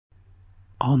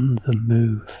On the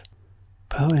Move.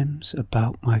 Poems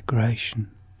about Migration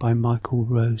by Michael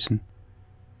Rosen.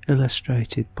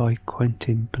 Illustrated by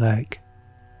Quentin. A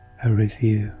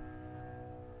review.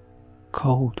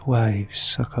 Cold waves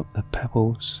suck up the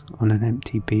pebbles on an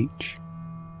empty beach,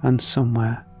 and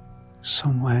somewhere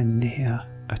near,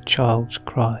 a child's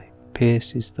cry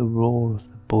pierces the roar of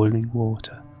the boiling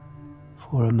water.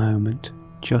 For a moment,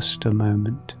 just a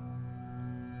moment,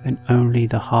 then only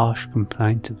the harsh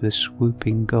complaint of the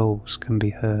swooping gulls can be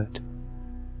heard.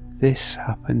 This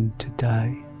happened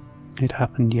today, it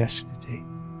happened yesterday,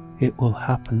 it will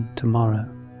happen tomorrow.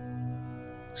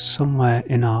 Somewhere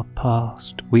in our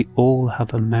past we all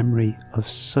have a memory of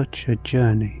such a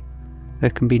journey. There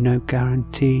can be no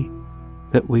guarantee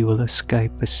that we will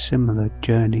escape a similar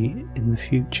journey in the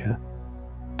future.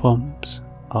 Bombs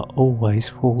are always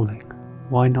falling.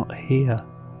 Why not here?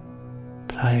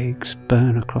 Plagues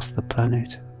burn across the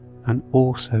planet, and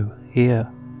also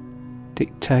here.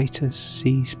 Dictators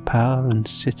seize power and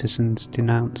citizens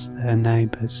denounce their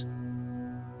neighbours.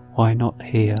 Why not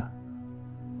here?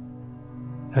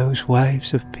 Those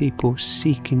waves of people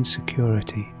seeking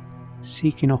security,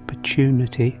 seeking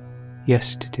opportunity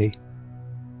yesterday,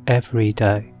 every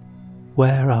day.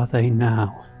 Where are they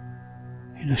now?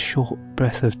 In a short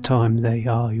breath of time they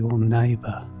are your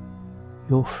neighbour,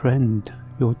 your friend,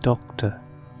 your doctor,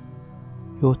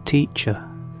 your teacher,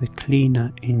 the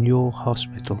cleaner in your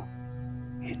hospital.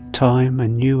 In time, a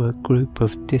newer group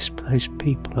of displaced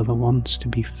people are the ones to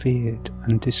be feared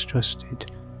and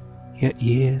distrusted. Yet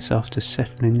years after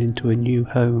settling into a new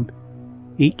home,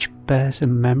 each bears a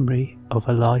memory of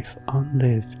a life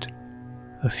unlived,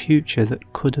 a future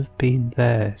that could have been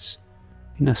theirs,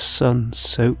 in a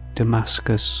sun-soaked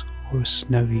Damascus or a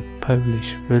snowy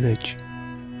Polish village.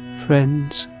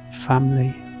 Friends,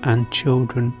 family and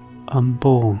children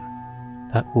unborn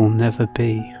that will never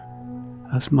be,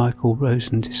 as Michael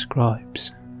Rosen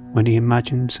describes when he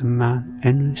imagines a man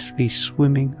endlessly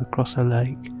swimming across a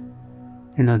lake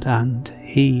in a land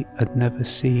he had never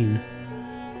seen.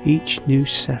 Each new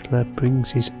settler brings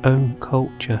his own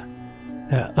culture,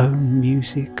 their own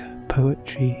music,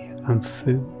 poetry and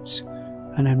foods,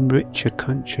 and enrich a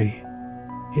country,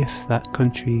 if that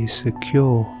country is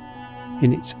secure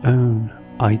in its own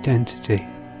identity.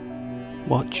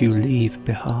 What you leave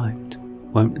behind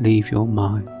won't leave your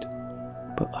mind,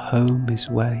 but home is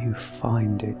where you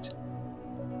find it.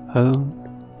 Home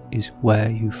is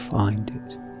where you find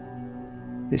it.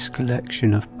 This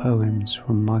collection of poems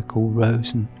from Michael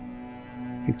Rosen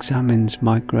examines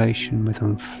migration with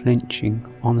unflinching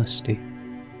honesty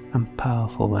and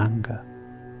powerful anger,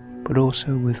 but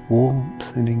also with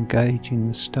warmth and engaging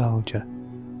nostalgia.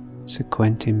 Sir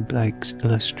Quentin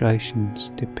illustrations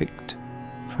depict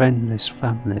friendless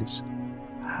families,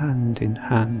 hand in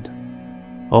hand,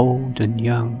 old and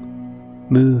young,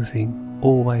 moving,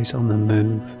 always on the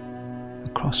move,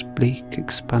 across bleak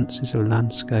expanses of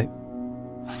landscape,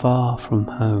 far from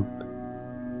home.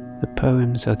 The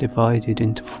poems are divided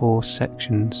into 4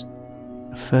 sections.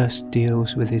 The first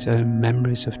deals with his own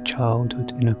memories of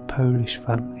childhood in a Polish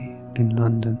family in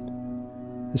London.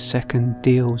 The second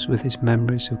deals with his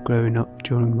memories of growing up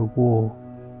during the war.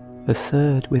 The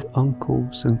third with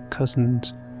uncles and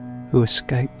cousins who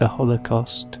escaped the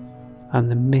Holocaust and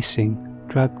the missing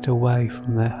dragged away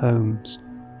from their homes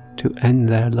to end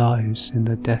their lives in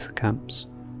the death camps.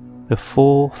 The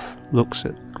fourth looks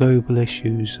at global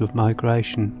issues of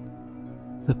migration.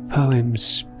 The poems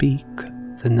speak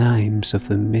the names of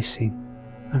the missing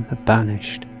and the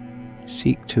banished,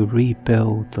 seek to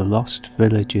rebuild the lost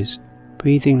villages,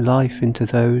 breathing life into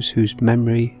those whose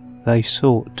memory they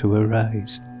sought to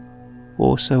erase.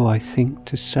 Also, I think,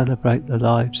 to celebrate the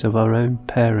lives of our own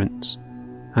parents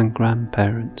and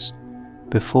grandparents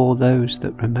before those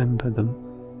that remember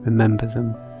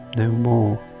them no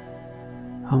more.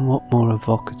 And what more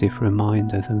evocative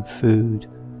reminder than food,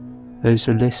 those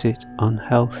illicit,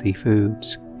 unhealthy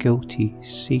foods, guilty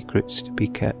secrets to be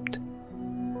kept.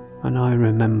 And I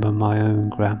remember my own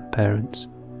grandparents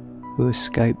who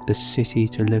escaped the city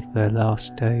to live their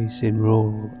last days in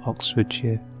rural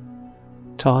Oxfordshire.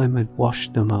 Time had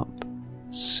washed them up,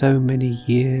 so many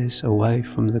years away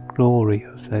from the glory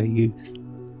of their youth.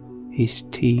 His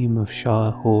team of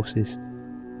Shire horses,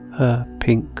 her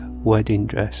pink wedding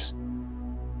dress,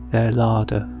 their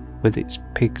larder with its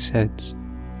pig's heads,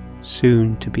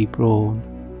 soon to be brawn,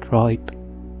 ripe,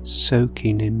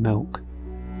 soaking in milk,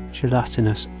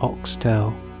 gelatinous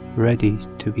oxtail ready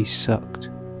to be sucked,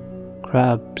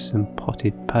 crabs and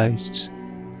potted pastes,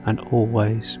 and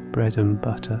always bread and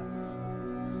butter.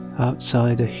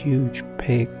 Outside, a huge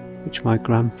pig which my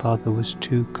grandfather was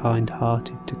too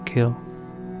kind-hearted to kill,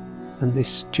 and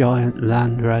this giant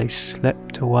landrace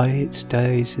slept away its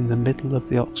days in the middle of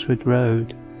the Oxford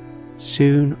Road,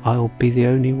 soon I'll be the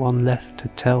only one left to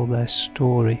tell their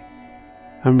story,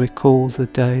 and recall the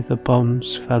day the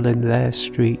bombs fell in their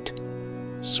street,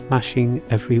 smashing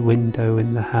every window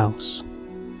in the house.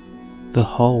 The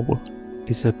whole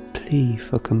is a plea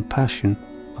for compassion,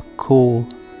 a call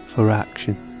for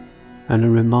action, and a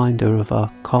reminder of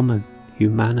our common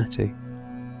humanity.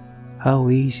 How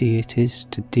easy it is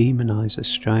to demonize a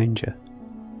stranger.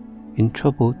 In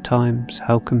troubled times,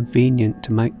 how convenient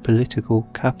to make political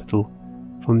capital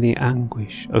from the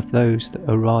anguish of those that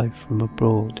arrive from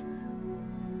abroad,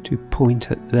 to point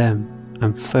at them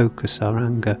and focus our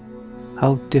anger.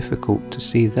 How difficult to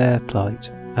see their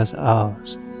plight as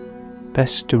ours.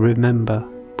 Best to remember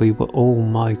we were all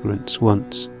migrants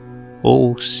once,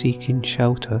 all seeking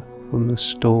shelter from the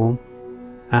storm,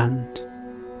 and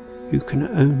you can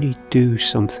only do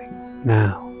something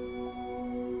now.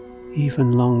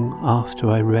 Even long after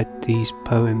I read these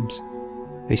poems,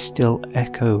 they still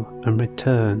echo and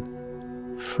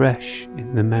return, fresh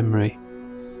in the memory.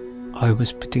 I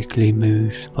was particularly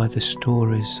moved by the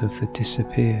stories of the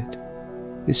disappeared.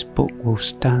 This book will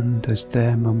stand as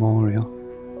their memorial,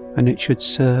 and it should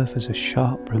serve as a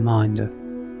sharp reminder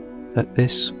that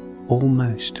this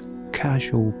almost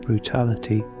casual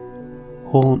brutality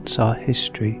haunts our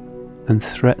history and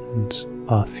threatens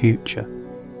our future.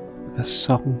 The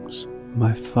songs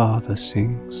my father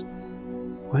sings,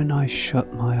 when I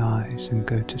shut my eyes and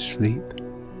go to sleep,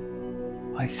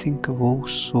 I think of all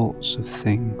sorts of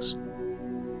things.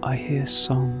 I hear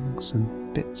songs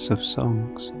and bits of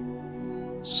songs,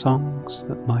 songs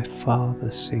that my father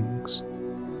sings.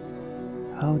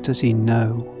 How does he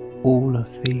know all of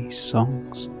these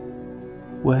songs?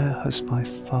 Where has my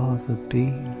father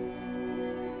been?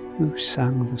 Who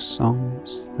sang the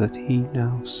songs that he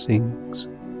now sings?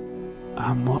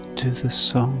 And what do the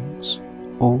songs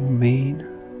all mean?